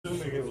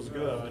assuming it was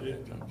good. I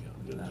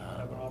didn't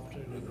have an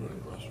opportunity to do it.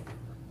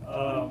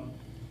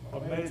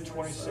 On May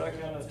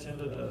 22nd,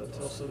 attended a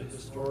Tell City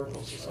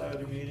Historical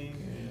Society meeting,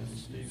 and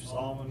Steve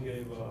Salmon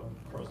gave a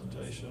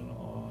presentation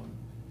on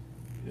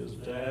his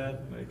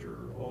dad, Major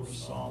Otis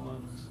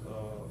Salmon's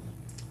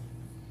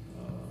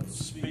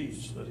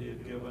speech that he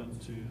had given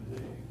to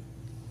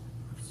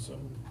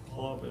some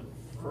club in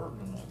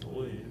Ferdinand, I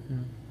believe.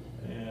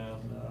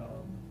 And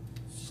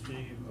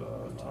Steve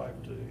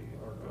typed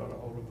or got a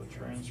hold of a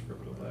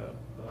transcript of that,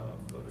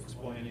 but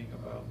explaining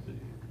about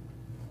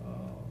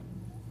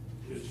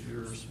his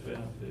years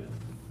spent in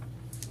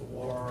the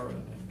war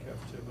and in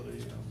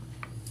captivity and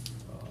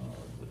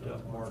the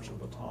Death March of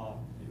Bataan.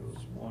 He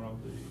was one of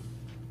the,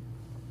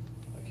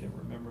 I can't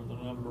remember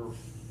the number,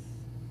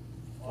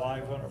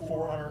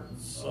 400 and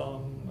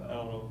some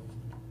out of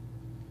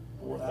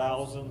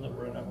 4,000 that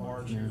were in that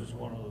march. He was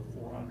one of the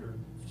 400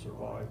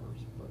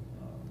 survivors. But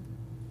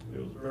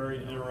it was a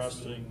very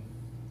interesting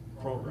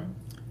program.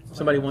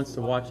 Somebody wants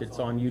to watch it, it's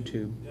on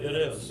YouTube. It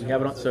is. We have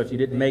it on, so if you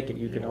didn't make it,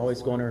 you can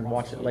always go in there and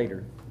watch it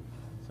later.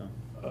 So.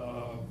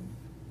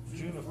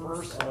 June the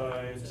 1st,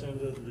 I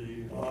attended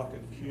the Lock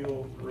and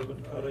Keel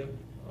ribbon cutting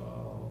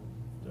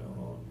down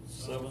on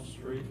 7th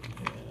Street,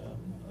 and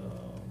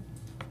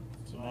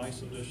it's a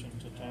nice addition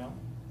to town.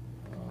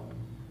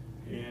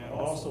 And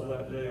also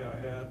that day I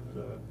had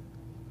an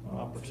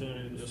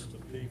opportunity just to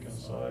peek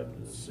inside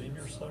the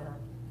senior center,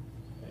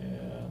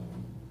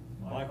 and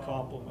my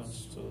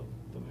compliments to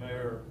the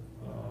mayor.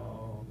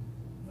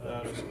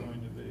 That is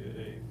going to be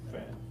a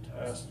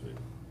fantastic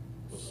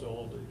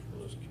facility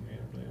for this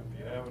community. If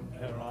you haven't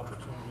had an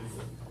opportunity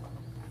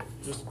to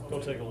just go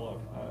take a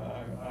look.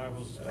 I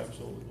was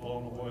absolutely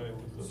blown away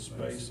with the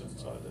space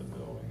inside that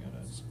building, and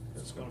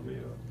it's going to be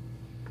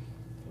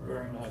a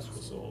very nice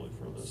facility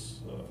for this,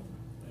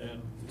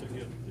 and to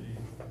get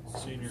the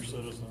senior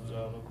citizens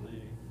out of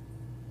the,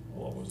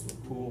 what was the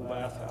pool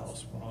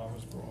bathhouse when I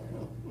was growing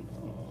up.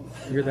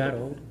 You're that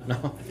old?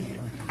 No.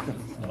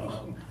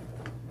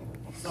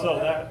 So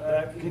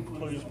that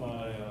concludes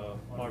my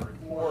my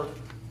report.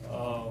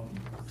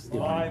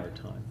 My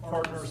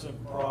partners in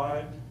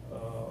Pride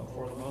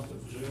for the month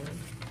of June,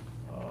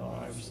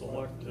 I've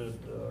selected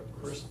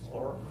Chris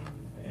Thornton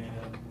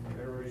and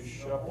Mary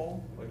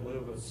Sheppel. They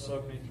live at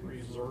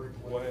 73 Zurich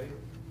Way,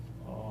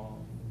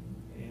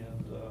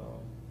 and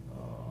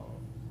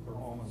her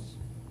home is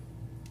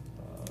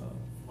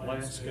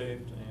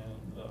landscaped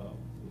and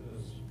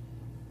is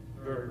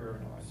very, very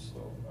nice.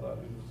 So that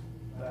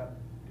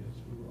is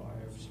who I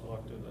have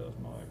selected as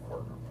my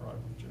partner in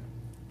Pride Virginia.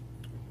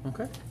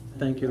 Okay,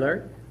 thank you,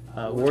 Larry.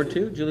 Ward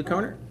 2, Julie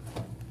Conner.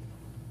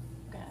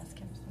 Can I ask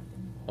him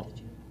something? Oh. Did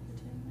you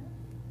attend that?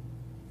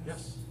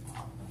 Yes.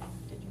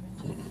 Did you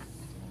mention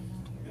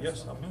it?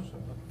 Yes, I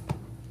mentioned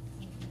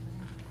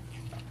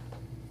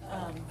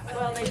that.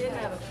 Well, they did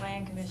have a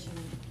plan commission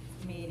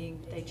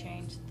meeting. They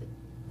changed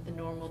the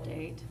normal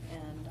date,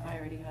 and I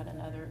already had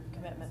another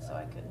commitment, so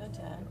I couldn't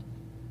attend.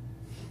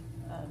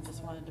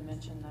 Just wanted to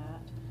mention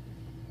that.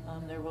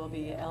 There will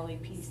be a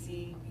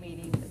LEPC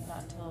meeting, but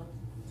not till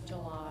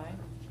July.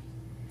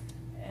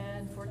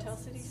 And for Tell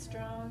City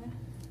Strong,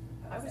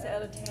 I was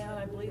out of town.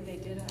 I believe they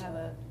did have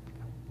a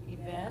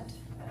event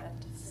at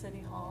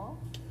City Hall.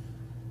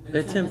 They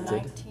On the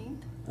attempted.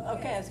 19th.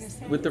 Okay, I was going to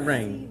say. With the I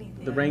didn't see rain.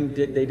 anything. The rain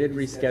they did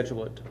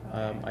reschedule it.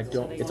 I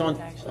don't, it's on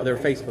their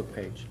Facebook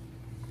page.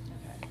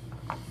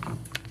 Okay.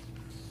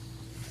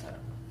 So,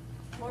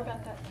 more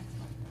about that next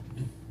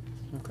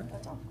month. Okay.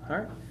 That's all. All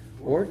right.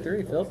 Ward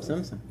 3, Philip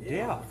Simpson.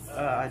 Yeah,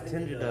 I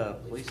attended a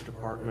police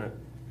department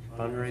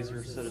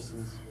fundraiser,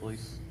 Citizens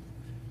Police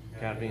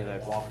Academy. They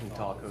had walking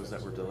tacos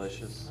that were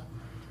delicious.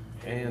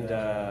 And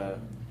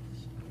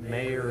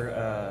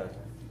Mayor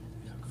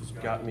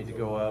got me to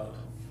go up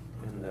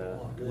in the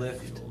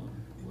lift,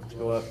 to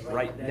go up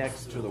right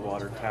next to the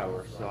water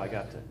tower. So I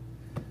got to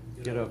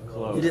get up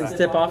close. You didn't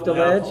step off the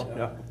ledge?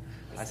 No.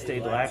 I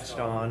stayed latched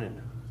on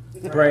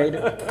and Prayed.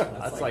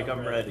 I was like,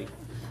 I'm ready.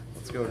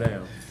 Let's go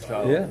down.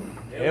 So Yeah.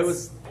 it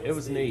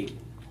was neat.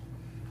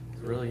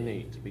 Really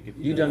neat.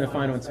 You done a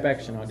final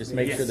inspection. I'll just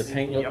make sure the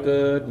paint looked Yep.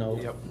 good, no,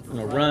 Yep.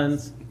 no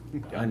runs.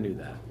 I knew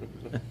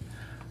that.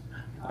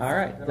 All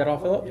right, is that all,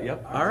 Philip?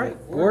 Yep. All right,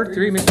 Ward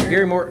 3, Mr.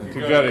 Gary Morton.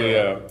 We've got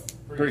a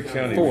Perry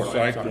County 4.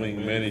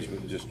 Recycling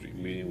Management District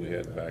meeting we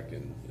had back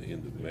in the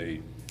end of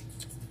May.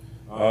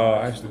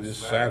 Actually, this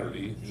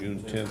Saturday, June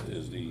 10th,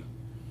 is the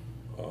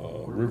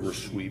river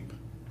sweep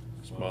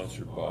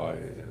sponsored by,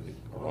 I think,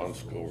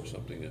 Ronsco or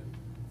something, a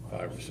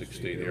 5 or 6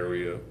 state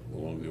area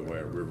along the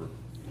Ohio River.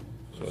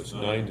 So it's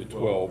 9 to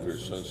 12 here at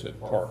Sunset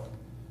Park,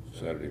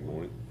 Saturday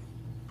morning.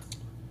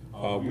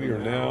 We are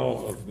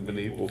now have been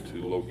able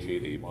to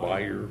locate a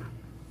buyer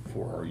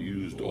for our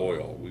used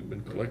oil. We've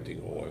been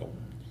collecting oil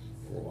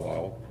for a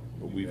while,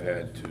 but we've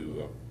had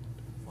to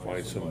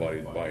find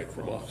somebody to buy it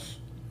from us.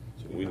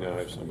 So we now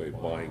have somebody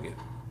buying it.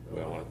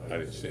 Well, I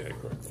didn't say that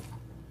correctly.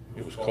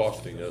 It was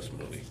costing us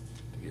money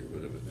to get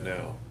rid of it.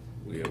 Now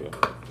we have a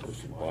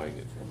person buying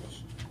it from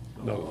us.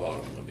 Not a lot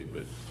of money,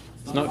 but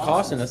It's not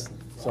costing us,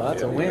 so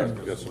that's a yeah, win.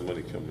 we got some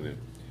money coming in.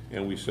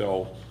 and we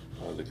sell,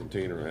 the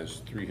container has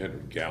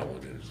 300 gallon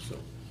in it, so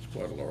it's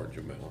quite a large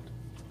amount.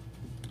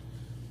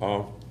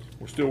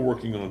 We're still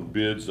working on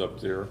bids up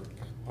there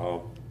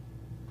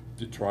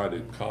to try to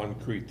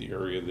concrete the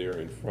area there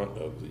in front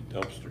of the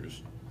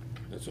dumpsters.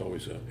 That's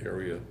always an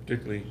area,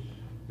 particularly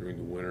during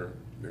the winter,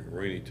 during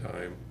rainy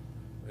time.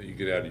 You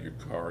get out of your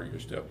car, you're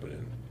stepping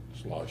in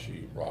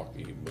sloshy,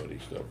 rocky, muddy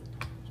stuff.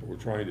 So we're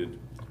trying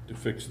to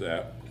fix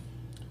that.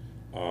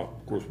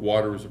 Of course,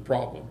 water is a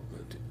problem.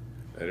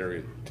 That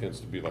area tends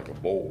to be like a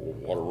bowl.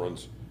 Water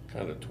runs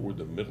kind of toward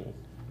the middle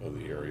of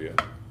the area.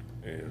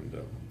 And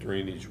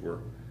drainage, we're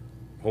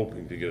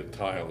hoping to get a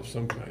tile of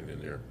some kind in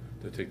there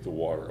to take the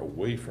water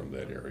away from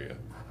that area,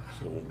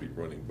 so it won't be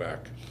running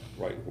back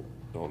right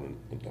on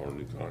our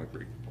new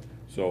concrete.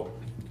 So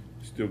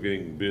still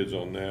getting bids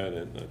on that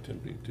and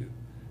attempting to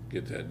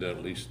get that done,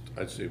 at least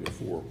I'd say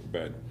before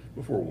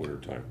winter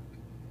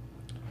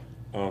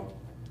time.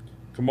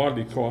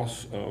 Commodity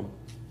costs,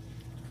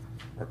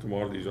 our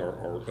commodities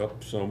are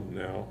up some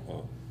now,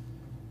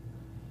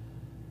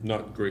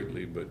 not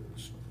greatly, but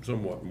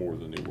somewhat more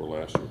than they were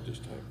last year at this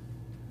time.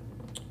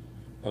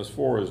 As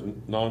far as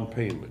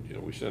non-payment, you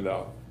know, we send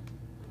out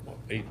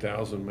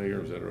 8,000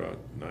 mayors that are out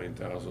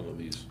 9,000 of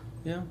these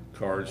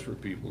cards for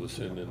people to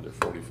send in their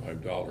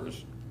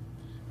 $45.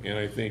 And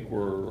I think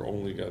we're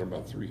only got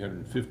about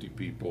 350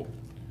 people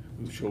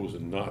who've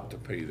chosen not to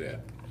pay that.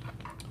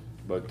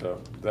 But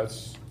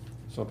that's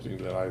something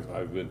that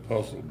I've been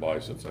puzzled by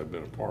since I've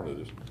been a part of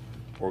this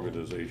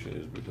organization,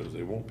 is because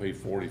they won't pay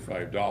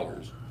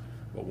 $45,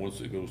 but once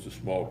it goes to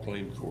small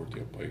claim court,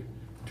 they'll pay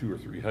 $200 or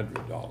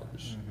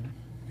 $300.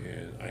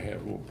 And I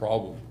have a little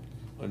problem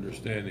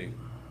understanding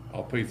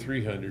I'll pay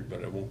 $300,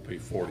 but I won't pay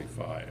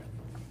 $45.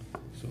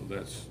 So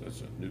that's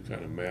a new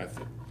kind of math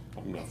that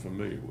I'm not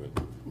familiar with.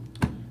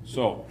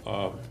 So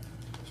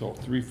so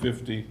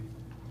 $350,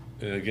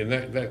 and again,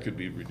 that could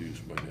be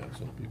reduced by now.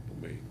 Some people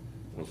may,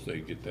 once they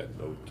get that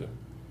note,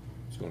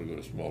 it's going to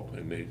go to small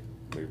claim, they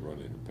may run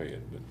in and pay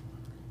it, but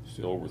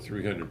still over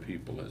 300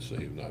 people, let's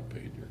say, have not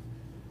paid their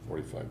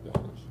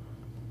 $45.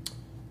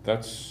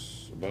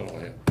 That's about all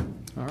I have.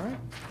 All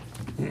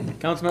right.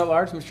 Councilman at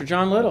Large, Mr.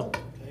 John Little.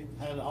 Okay,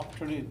 had an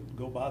opportunity to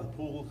go by the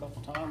pool a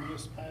couple times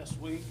this past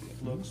week.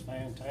 It looks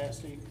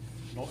fantastic.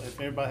 If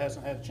everybody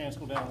hasn't had a chance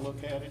to go down and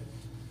look at it,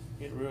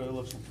 it really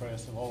looks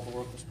impressive. All the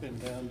work that's been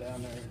done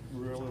down there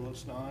really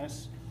looks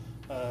nice.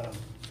 I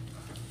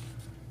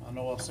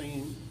know I've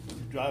seen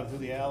driving through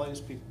the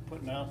alleys, people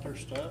putting out their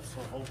stuff,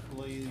 so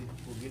hopefully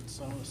we'll get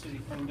some of the city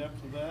cleaned up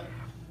for that.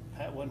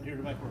 Pat wasn't here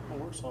to make a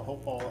report, so I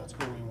hope all that's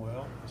going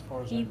well as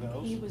far as that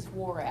goes. He was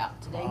wore out.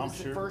 Today I'm was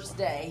the sure. first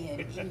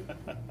day, and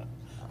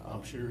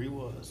I'm sure he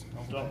was.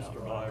 No doubt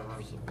Dumpster about it.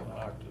 divers have been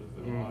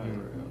active in my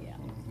area.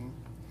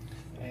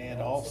 yeah.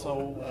 And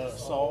also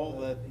saw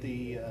that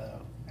the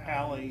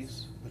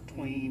alleys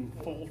between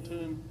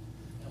Fulton,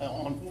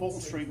 on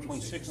Fulton Street between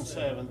 6th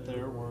and 7th,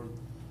 there were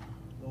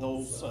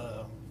those,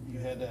 you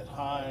had that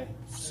high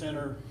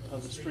center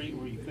of the street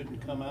where you couldn't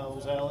come out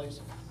of those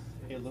alleys.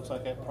 It looks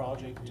like that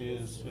project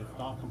is, if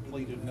not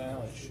completed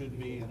now, it should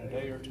be in a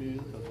day or two,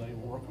 because they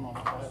were working on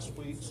it last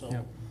week.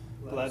 So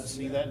glad to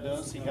see that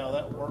done, see how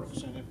that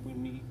works, and if we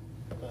need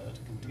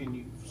to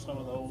continue some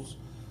of those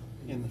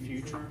in the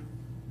future,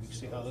 we can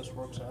see how this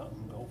works out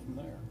and go from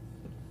there.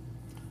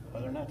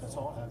 Other than that, that's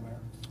all I have, Mayor.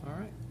 All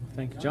right.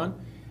 Thank you, John.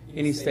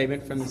 Any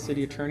statement from the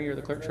city attorney or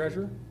the clerk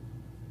treasurer?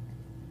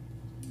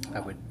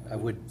 I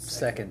would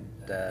second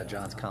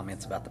John's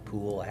comments about the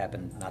pool. I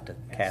happen not to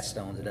cast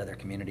stones at other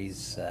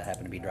communities.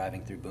 Happened to be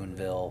driving through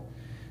Boonville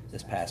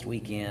this past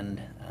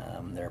weekend.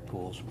 There are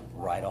pools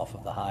right off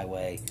of the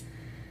highway.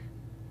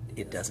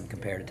 It doesn't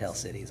compare to Tell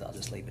Cities. I'll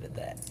just leave it at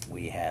that.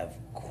 We have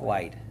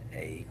quite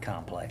a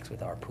complex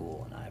with our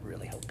pool, and I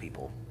really hope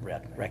people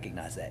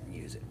recognize that and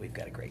use it. We've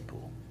got a great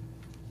pool.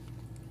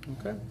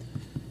 Okay.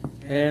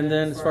 And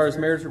then as far as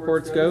mayor's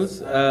reports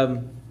goes,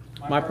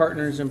 my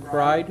partners in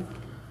Pride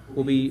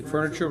will be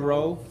Furniture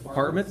Row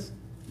Apartments.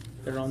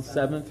 They're on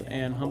 7th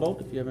and Humboldt.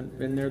 If you haven't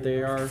been there,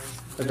 they are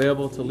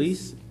available to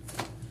lease.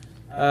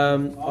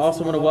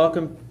 Also want to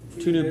welcome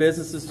 2 new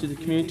businesses to the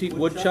community,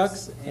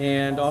 Woodchucks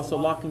and also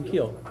Lock and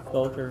Keel.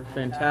 Both are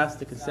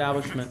fantastic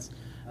establishments.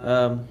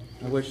 I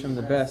wish them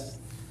the best.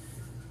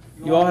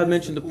 You all have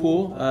mentioned the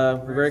pool.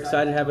 We're very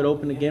excited to have it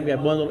open again. We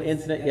had one little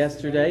incident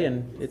yesterday,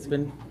 and it's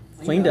been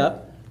cleaned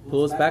up.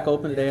 Pool is back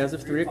open today as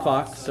of 3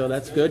 o'clock, so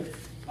that's good.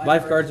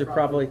 Lifeguards are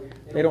probably,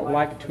 they don't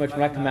like it too much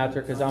when I come out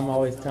there, because I'm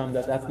always telling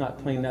them that that's not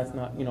clean, that's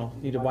not, you know,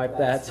 need to wipe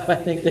that. So I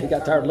think they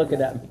got tired of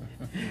looking at me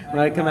when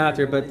I come out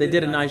there, but they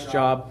did a nice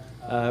job.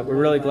 We're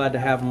really glad to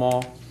have them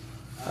all.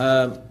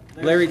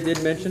 Larry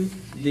did mention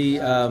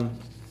the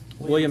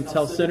William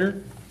Tell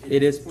Center.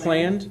 It is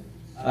planned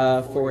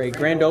for a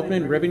grand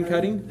opening ribbon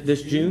cutting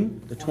this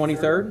June the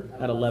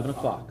 23rd at 11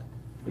 o'clock.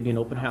 There'll be an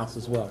open house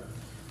as well.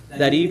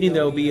 That evening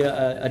there will be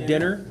a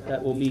dinner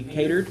that will be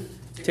catered.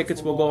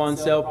 Tickets will go on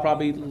sale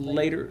probably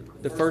later,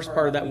 the first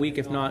part of that week,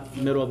 if not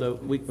middle of the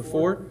week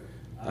before,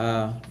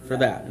 for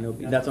that.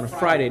 And that's on a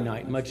Friday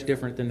night, much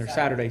different than their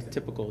Saturday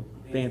typical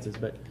dances.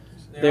 But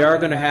They are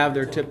going to have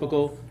their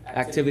typical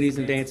activities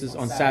and dances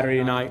on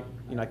Saturday night,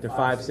 like their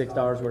 $5, $6,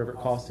 whatever it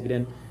costs to get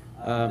in.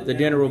 The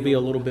dinner will be a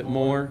little bit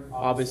more,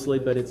 obviously,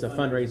 but it's a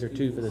fundraiser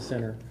too for the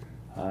center,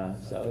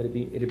 so it'd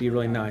be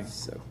really nice.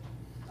 So,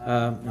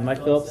 and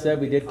like Philip said,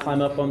 we did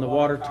climb up on the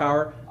water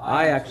tower.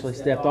 I actually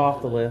stepped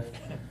off the lift.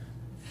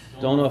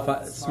 Don't know if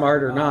I'm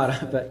smart or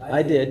not, but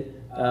I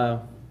did.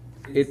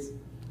 It's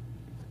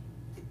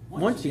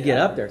once you get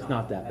up there, it's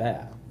not that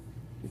bad.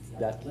 It's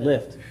that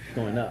lift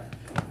going up.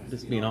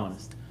 Just being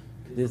honest,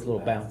 it is a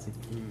little bouncy.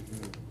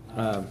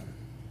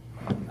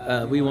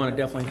 We want to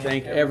definitely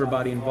thank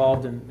everybody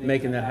involved in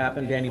making that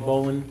happen. Danny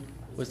Bolin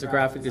was the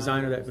graphic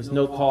designer. That was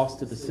no cost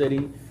to the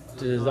city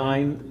to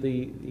design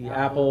the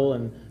apple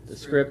and the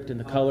script and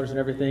the colors and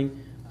everything.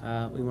 We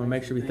want to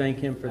make sure we thank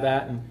him for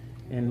that,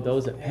 and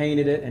those that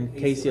painted it, and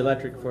Casey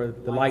Electric for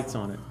the lights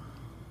on it.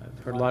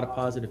 I've heard a lot of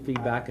positive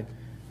feedback, and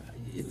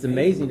it's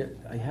amazing that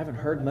I haven't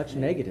heard much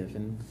negative,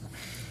 and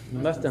you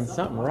must have done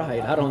something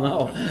right. I don't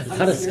know. It's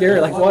kind of scary.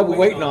 Like, what are we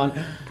waiting on?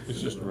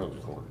 It's just around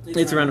the corner.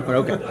 It's around the corner,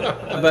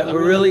 okay. But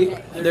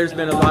there's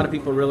been a lot of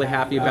people really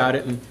happy about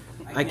it, and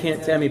I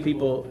can't tell me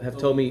people have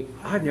told me,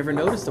 I've never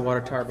noticed the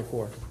water tower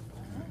before.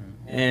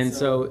 And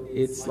so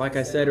it's, like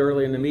I said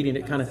earlier in the meeting,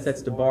 it kind of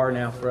sets the bar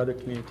now for other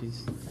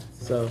communities.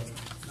 So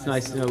it's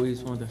nice to know we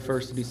was one of the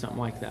first to do something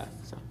like that.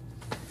 So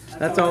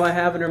that's all I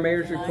have in our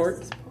mayor's report.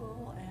 Nicest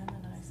pool and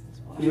the nicest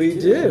water. We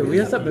do. We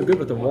have something good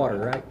with the water,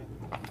 right?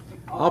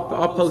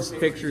 I'll post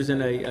pictures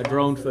and a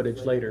drone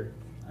footage later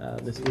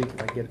this week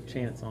if I get a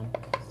chance on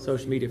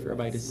social media for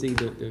everybody to see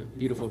the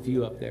beautiful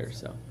view up there.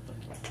 So,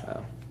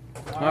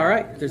 all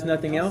right. If there's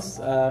nothing else,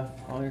 I'll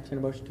entertain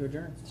a motion to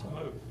adjourn.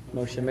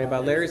 Motion made by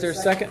Larry. Is there a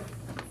second?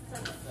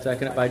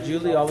 Seconded by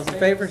Julie. All those in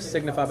favor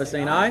signify by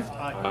saying aye.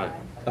 Aye.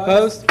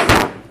 Opposed?